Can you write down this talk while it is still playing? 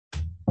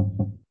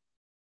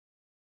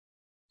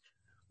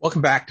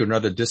Welcome back to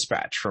another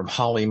dispatch from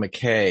Hollie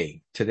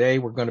McKay. Today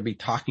we're going to be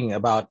talking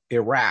about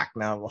Iraq.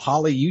 Now,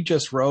 Hollie, you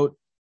just wrote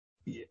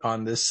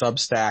on this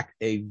Substack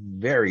a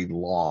very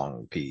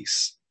long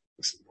piece.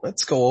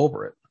 Let's go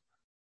over it.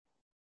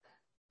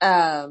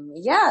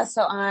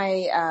 So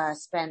I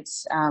spent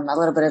a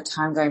little bit of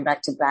time going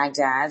back to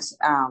Baghdad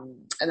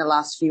in the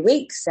last few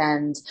weeks,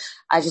 and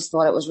I just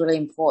thought it was really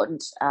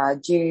important.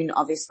 June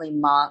obviously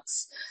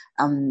marks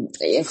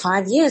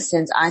 5 years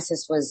since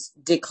ISIS was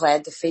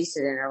declared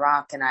defeated in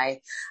Iraq, and I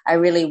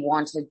really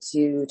wanted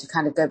to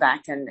kind of go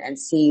back and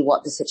see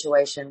what the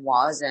situation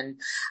was. And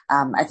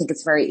I think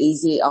it's very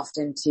easy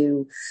often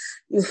to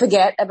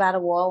forget about a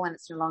war when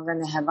it's no longer in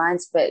the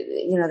headlines, but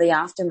the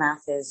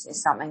aftermath is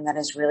something that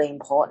is really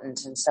important.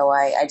 And so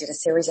I did a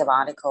series of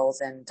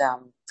articles, and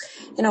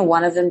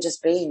one of them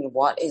just being,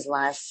 what is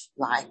life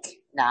like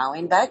now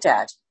in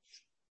Baghdad?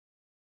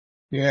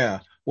 Yeah.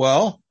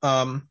 Well,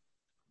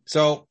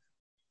 so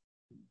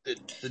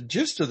the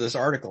gist of this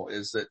article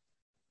is that,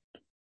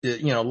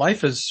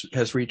 life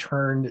has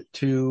returned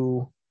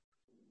to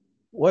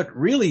what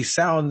really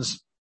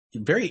sounds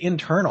very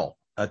internal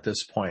at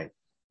this point.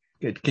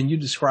 Can you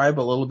describe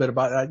a little bit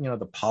about that?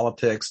 The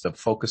politics, the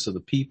focus of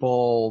the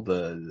people,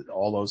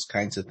 all those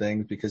kinds of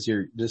things, because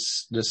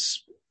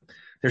there's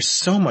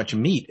so much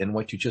meat in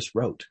what you just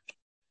wrote.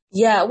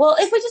 Yeah. Well,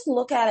 if we just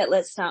look at it,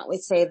 let's start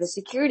with, say, the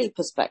security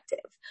perspective.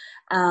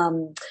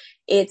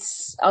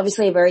 It's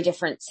obviously a very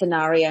different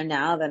scenario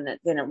now than it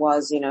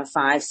was,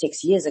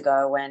 5-6 years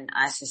ago, when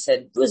ISIS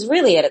was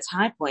really at its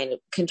high point.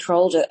 It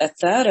controlled a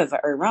third of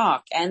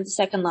Iraq and the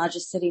second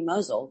largest city,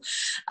 Mosul.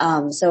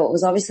 So it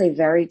was obviously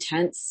very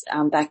tense,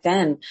 back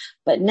then.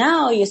 But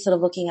now you're sort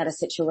of looking at a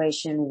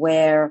situation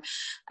where,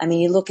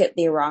 you look at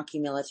the Iraqi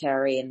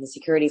military and the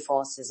security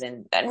forces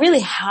and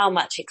really how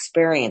much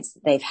experience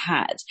they've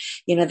had.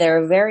 There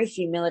are very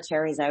few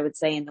militaries, I would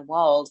say, in the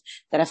world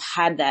that have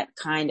had that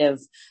kind of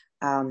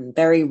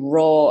very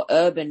raw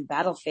urban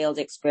battlefield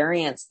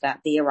experience that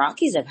the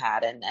Iraqis have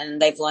had.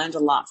 And they've learned a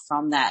lot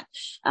from that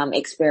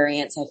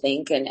experience, I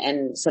think,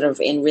 and sort of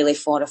in really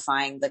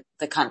fortifying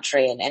the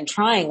country and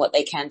trying what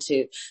they can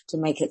to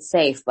make it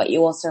safe. But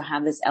you also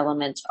have this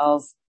element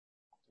of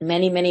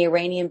many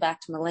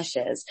Iranian-backed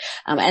militias.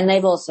 And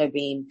they've also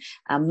been,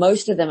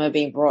 most of them have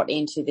been brought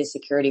into the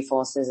security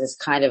forces as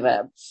kind of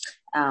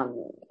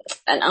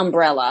an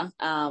umbrella.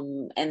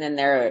 And then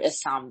there are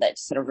some that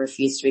sort of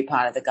refuse to be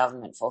part of the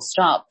government, full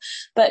stop.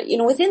 But,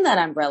 within that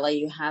umbrella,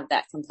 you have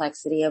that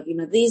complexity of,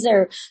 these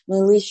are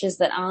militias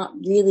that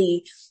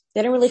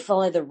they don't really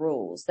follow the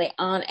rules. They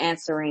aren't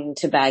answering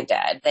to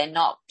Baghdad. They're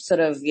not sort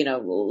of,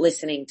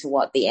 listening to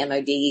what the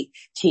MOD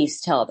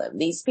chiefs tell them.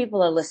 These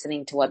people are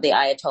listening to what the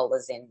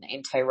Ayatollahs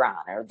in Tehran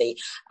or the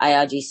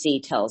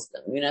IRGC tells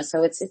them,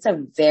 so it's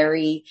a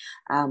very,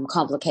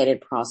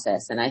 complicated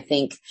process. And I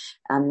think,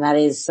 that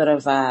is sort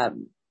of,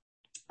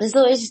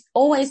 there's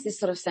always this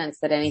sort of sense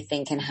that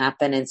anything can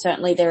happen, and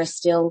certainly there are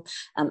still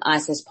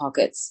ISIS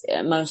pockets,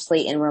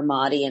 mostly in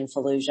Ramadi and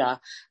Fallujah,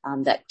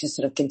 that just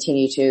sort of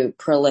continue to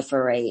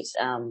proliferate,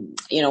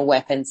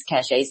 weapons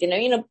caches.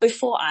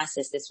 Before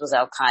ISIS, this was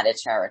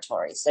al-Qaeda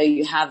territory, so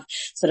you have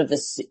sort of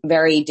this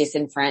very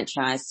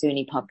disenfranchised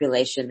Sunni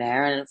population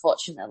there, and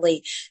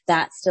unfortunately,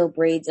 that still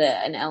breeds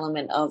an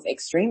element of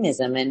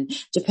extremism. And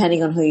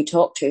depending on who you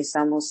talk to,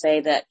 some will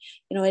say that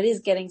it is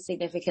getting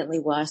significantly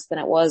worse than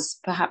it was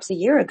perhaps a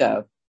year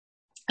ago.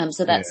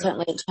 So that's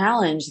certainly a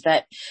challenge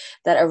that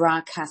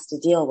Iraq has to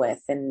deal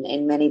with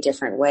in many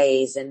different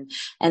ways. And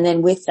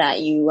then with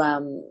that,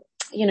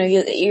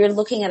 you're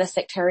looking at a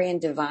sectarian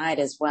divide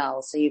as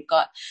well. So you've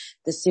got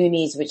the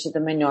Sunnis, which are the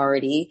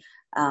minority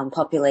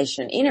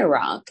population in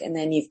Iraq, and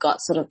then you've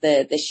got sort of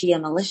the Shia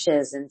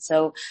militias. And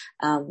so,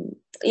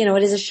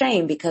 it is a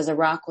shame, because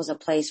Iraq was a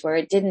place where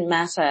it didn't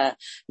matter,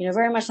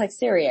 very much like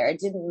Syria, it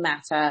didn't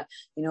matter,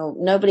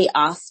 nobody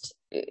asked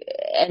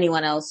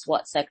anyone else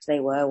what sect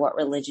they were, what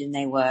religion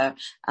they were.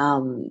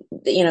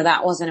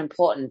 That wasn't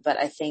important. But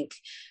I think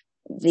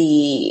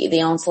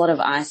the onslaught of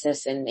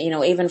ISIS and,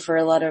 even for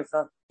a lot of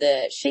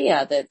the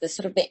Shia, the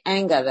sort of the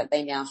anger that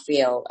they now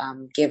feel,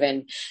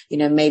 given,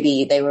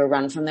 maybe they were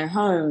run from their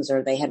homes,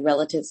 or they had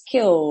relatives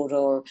killed,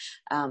 or,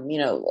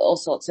 all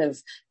sorts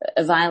of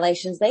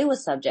violations they were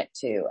subject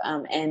to.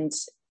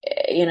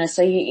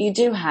 So you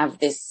do have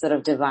this sort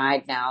of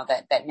divide now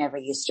that never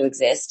used to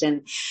exist.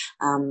 And,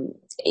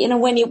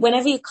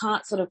 whenever you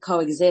can't sort of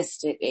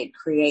coexist, it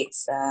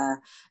creates,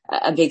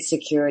 a big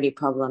security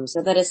problem.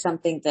 So that is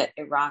something that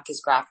Iraq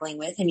is grappling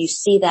with. And you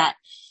see that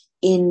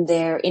in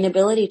their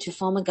inability to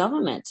form a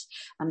government.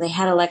 They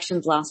had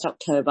elections last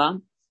October.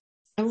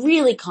 A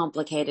really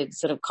complicated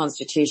sort of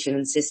constitution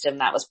and system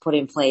that was put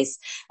in place,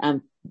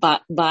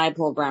 by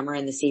Paul Bremer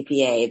and the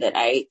CPA that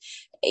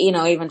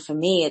even for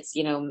me, it's,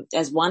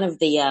 as one of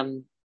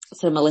the,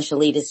 sort of militia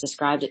leaders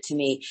described it to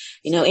me,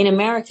 in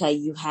America,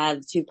 you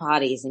have two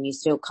parties and you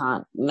still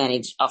can't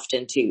manage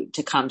often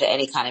to come to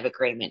any kind of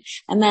agreement.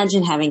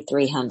 Imagine having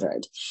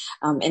 300.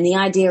 And the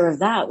idea of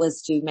that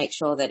was to make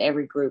sure that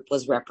every group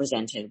was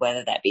represented,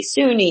 whether that be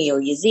Sunni or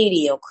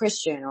Yazidi or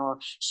Christian or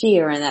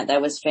Shia, and that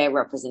there was fair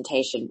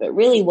representation. But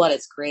really what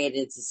it's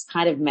created is this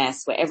kind of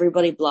mess where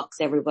everybody blocks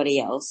everybody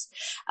else.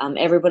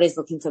 Everybody's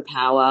looking for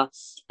power.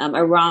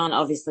 Iran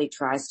obviously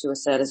tries to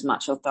assert as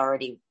much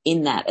authority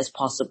in that as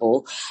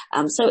possible.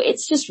 So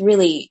it's just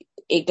really,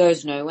 it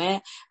goes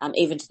nowhere,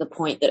 even to the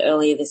point that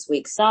earlier this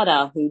week,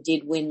 Sadr, who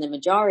did win the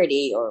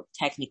majority, or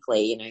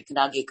technically, you could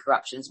argue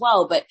corruption as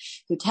well, but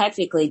who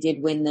technically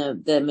did win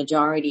the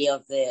majority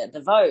of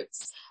the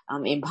votes,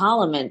 in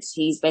parliament,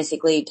 he's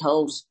basically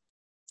told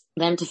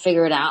them to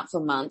figure it out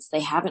for months. They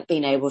haven't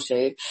been able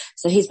to.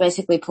 So he's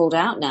basically pulled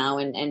out now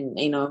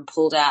and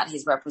pulled out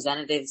his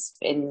representatives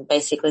and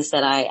basically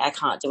said, I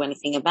can't do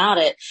anything about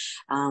it.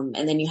 And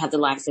then you have the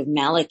likes of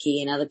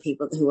Maliki and other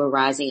people who are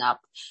rising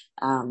up.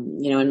 And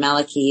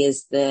Maliki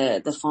is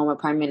the former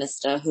prime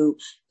minister who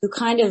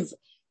kind of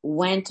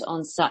went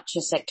on such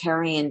a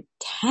sectarian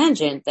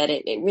tangent that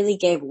it really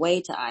gave way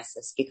to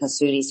ISIS because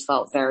Sunnis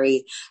felt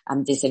very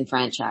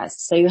disenfranchised.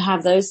 So you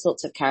have those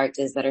sorts of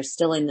characters that are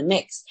still in the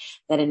mix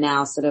that are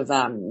now sort of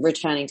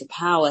returning to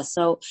power.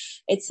 So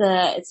it's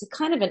a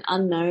kind of an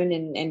unknown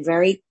and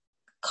very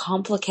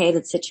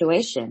complicated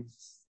situation.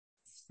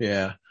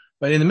 Yeah.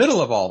 But in the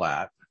middle of all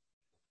that,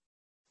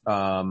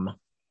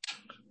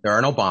 there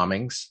are no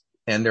bombings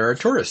and there are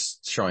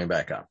tourists showing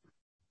back up.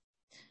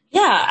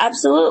 Yeah,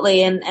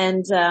 absolutely. And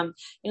that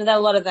a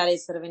lot of that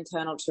is sort of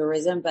internal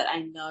tourism, but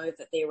I know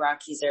that the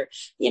Iraqis are,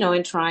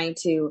 in trying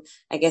to,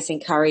 I guess,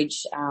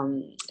 encourage,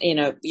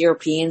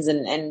 Europeans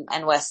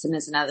and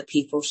Westerners and other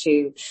people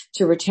to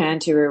return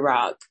to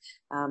Iraq.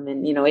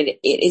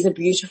 It is a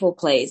beautiful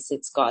place.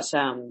 It's got,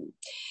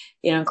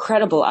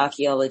 incredible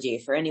archaeology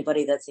for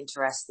anybody that's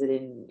interested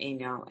in,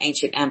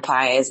 ancient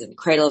empires and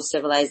cradle of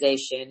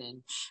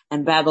civilization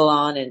and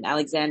Babylon and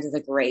Alexander the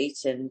Great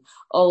and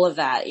all of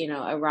that.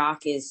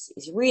 Iraq is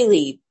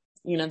really,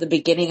 the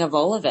beginning of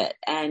all of it.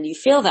 And you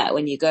feel that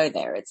when you go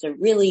there. It's a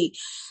really,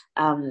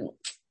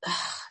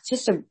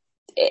 just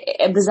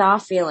a bizarre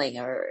feeling,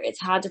 or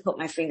it's hard to put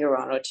my finger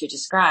on or to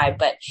describe,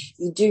 but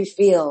you do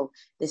feel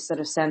this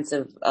sort of sense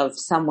of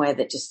somewhere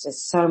that just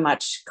has so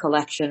much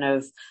collection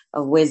of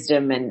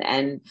wisdom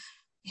and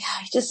you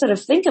just sort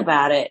of think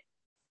about it.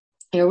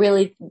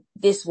 Really,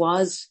 this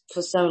was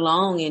for so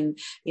long in,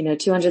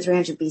 200,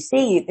 300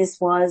 BC, this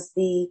was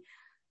the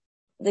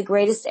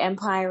greatest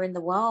empire in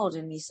the world.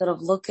 And you sort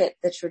of look at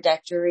the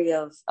trajectory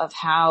of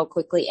how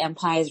quickly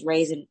empires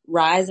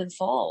rise and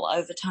fall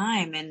over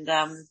time. And,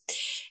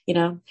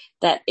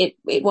 that it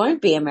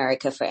won't be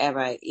America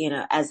forever,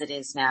 as it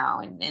is now,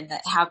 and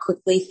that how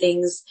quickly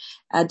things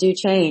do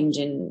change.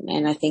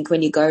 And I think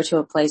when you go to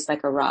a place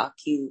like Iraq,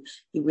 you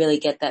really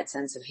get that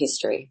sense of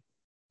history.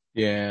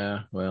 Yeah.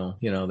 Well,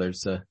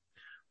 there's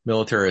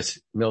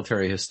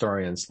military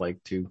historians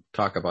like to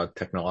talk about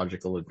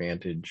technological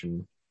advantage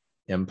and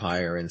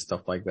empire and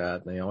stuff like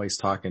that. And they always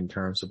talk in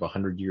terms of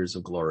 100 years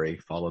of glory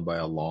followed by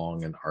a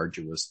long and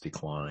arduous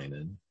decline.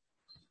 And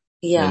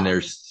then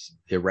there's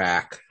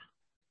Iraq,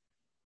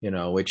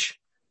 which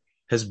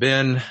it's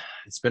been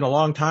a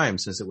long time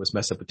since it was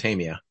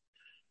Mesopotamia.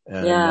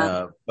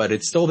 And, but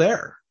it's still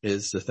there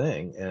is the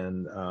thing.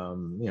 And,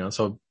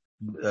 so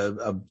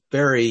a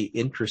very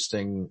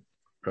interesting,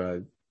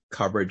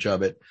 coverage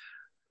of it.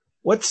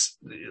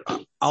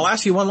 I'll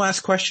ask you one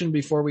last question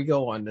before we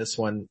go on this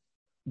one.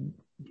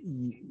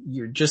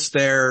 You're just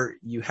there.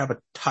 You have a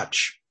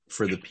touch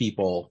for the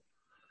people.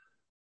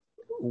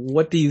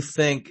 What do you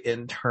think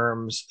in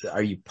terms,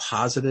 are you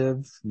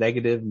positive,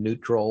 negative,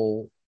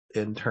 neutral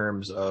in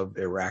terms of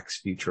Iraq's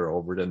future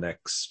over the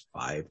next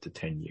 5 to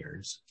 10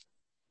 years?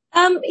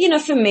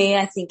 For me,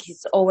 I think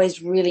it's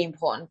always really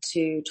important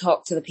to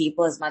talk to the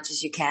people as much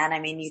as you can. I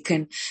mean, you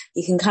can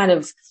kind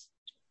of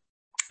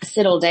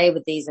sit all day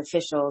with these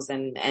officials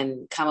and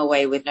come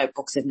away with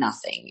notebooks of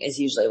nothing is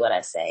usually what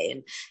I say.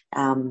 And,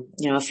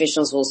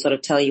 officials will sort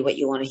of tell you what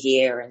you want to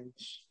hear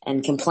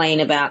and complain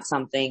about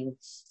something.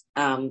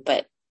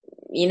 But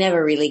you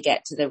never really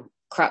get to the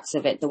crux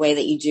of it the way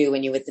that you do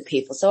when you're with the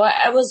people. So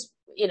I was,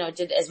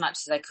 did as much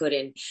as I could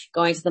in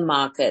going to the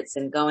markets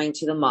and going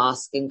to the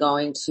mosque and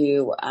going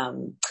to,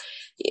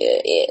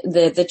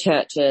 the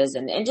churches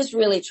and just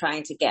really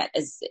trying to get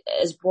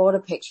as broad a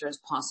picture as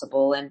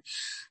possible. And,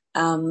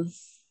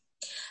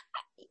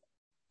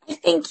 I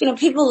think,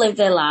 people live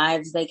their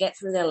lives, they get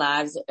through their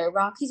lives.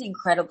 Iraq is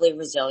incredibly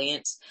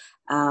resilient.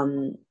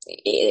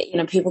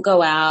 People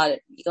go out,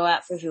 you go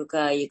out for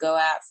hookah, you go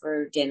out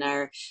for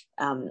dinner.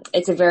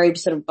 It's a very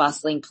sort of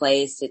bustling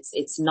place.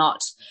 It's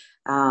not,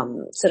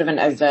 sort of an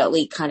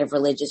overtly kind of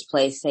religious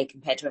place, say,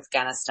 compared to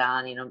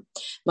Afghanistan.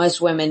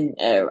 Most women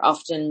are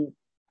often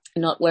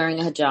not wearing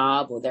a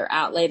hijab or they're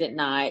out late at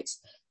night.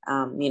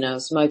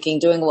 smoking,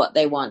 doing what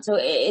they want. So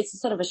it's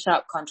sort of a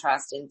sharp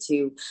contrast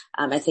into,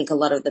 I think a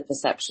lot of the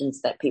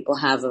perceptions that people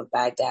have of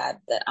Baghdad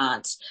that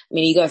aren't, I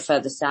mean, you go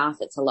further south,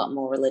 it's a lot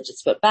more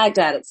religious, but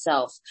Baghdad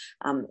itself,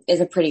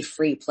 is a pretty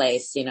free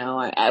place.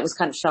 I was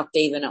kind of shocked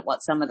even at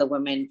what some of the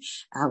women,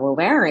 were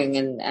wearing.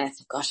 And I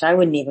thought, gosh, I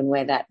wouldn't even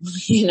wear that,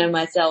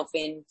 myself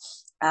in,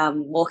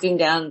 walking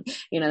down,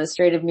 the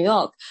street of New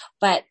York.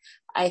 But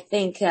I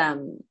think,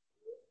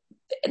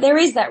 there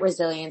is that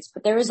resilience,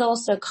 but there is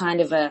also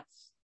kind of a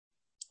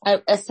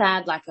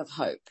sad lack of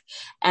hope.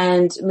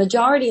 And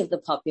majority of the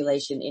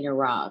population in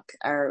Iraq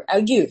are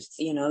youth,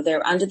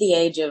 they're under the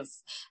age of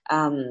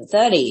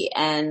 30,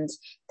 and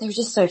there's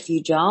just so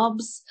few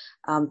jobs,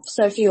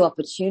 so few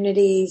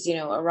opportunities.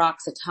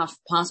 Iraq's a tough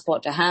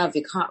passport to have.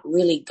 You can't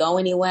really go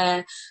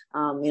anywhere.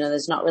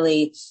 There's not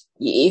really,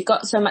 you've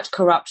got so much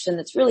corruption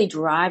that's really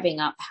driving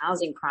up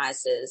housing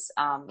prices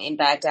in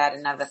Baghdad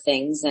and other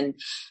things. And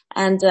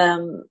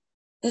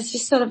there's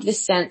just sort of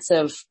this sense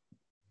of,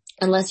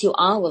 unless you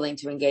are willing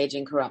to engage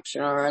in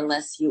corruption, or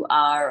unless you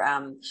are,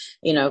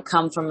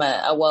 come from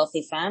a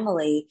wealthy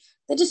family,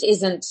 there just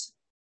isn't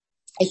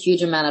a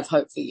huge amount of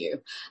hope for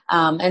you.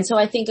 And so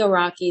I think young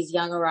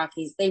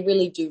Iraqis, they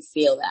really do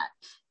feel that.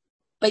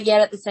 But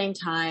yet at the same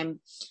time,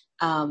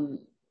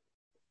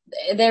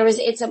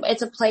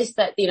 it's a place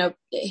that,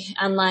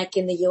 unlike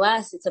in the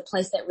US, it's a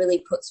place that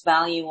really puts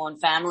value on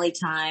family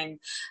time,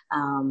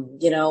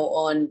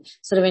 on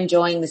sort of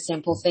enjoying the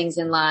simple things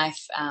in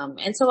life.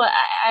 And so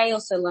I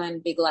also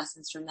learned big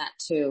lessons from that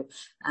too.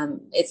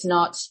 It's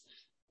not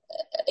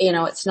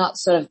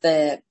sort of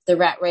the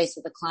rat race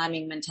or the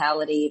climbing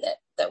mentality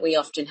that we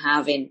often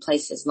have in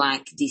places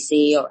like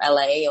DC or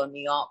LA or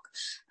New York.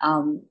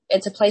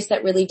 It's a place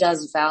that really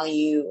does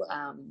value,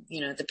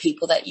 the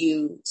people that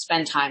you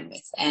spend time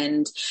with.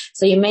 And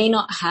so you may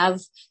not have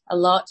a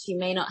lot,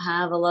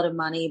 of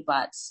money,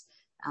 but,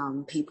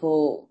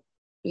 people,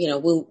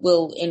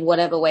 will in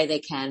whatever way they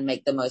can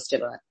make the most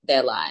of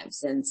their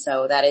lives. And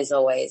so that is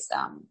always,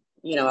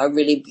 a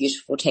really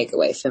beautiful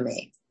takeaway for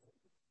me.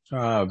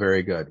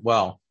 Very good.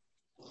 Well,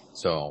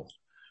 so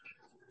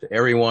to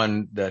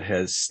everyone that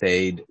has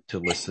stayed to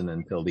listen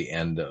until the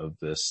end of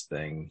this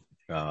thing,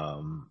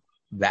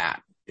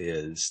 that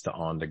is the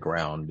on the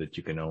ground that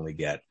you can only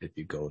get if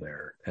you go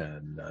there.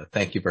 And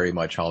thank you very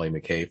much, Hollie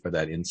McKay, for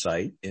that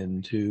insight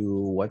into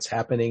what's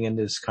happening in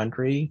this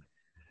country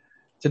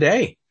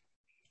today.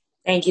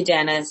 Thank you,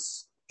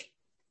 Dennis.